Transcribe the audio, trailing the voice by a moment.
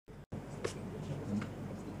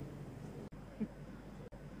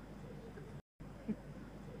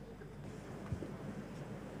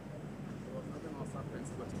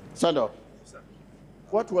Stand up.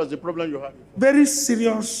 What was the problem you had? Very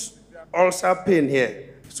serious ulcer pain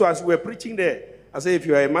here. So as we were preaching there, I said, if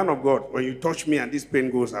you are a man of God, when you touch me and this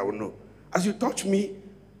pain goes, I will know. As you touch me,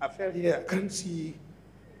 I felt here, I can't see.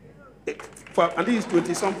 And this is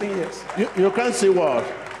 20-something years. You can't see what?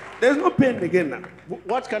 There's no pain again now.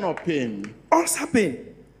 What kind of pain? Ulcer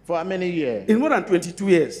pain. For how many years? It's more than 22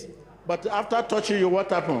 years. But after touching you,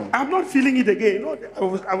 what happened? I'm not feeling it again. No,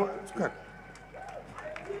 I was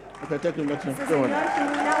Okay, take a look. Ese señor tuvo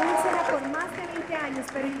una úlcera por más de 20 años,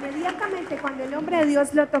 pero inmediatamente cuando el hombre de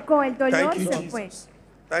Dios lo tocó, el dolor Thank you, se fue. Jesus.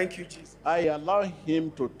 Thank you, Jesus. I allow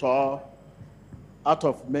him to talk out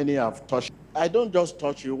of many I've touched. I don't just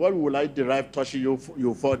touch you. What will I derive touching you?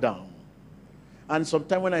 You fall down. And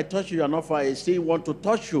sometimes when I touch you, you're not far. I still want to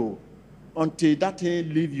touch you until that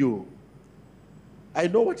thing leave you. I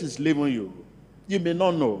know what is leaving you. You may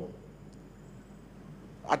not know.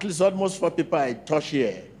 At least almost 4 people I touch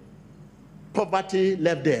here. Poverty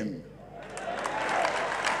left them.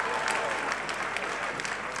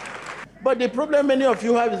 But the problem many of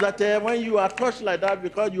you have is that when you are touched like that,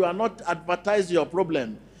 because you are not advertised your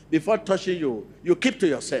problem before touching you, you keep to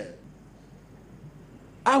yourself.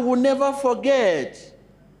 I will never forget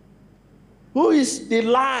who is the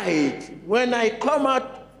light when I come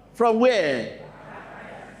out from where?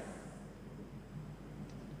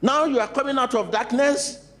 Now you are coming out of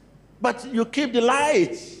darkness, but you keep the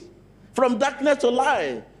light. From darkness to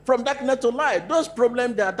light. From darkness to light. Those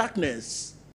problems, they are darkness.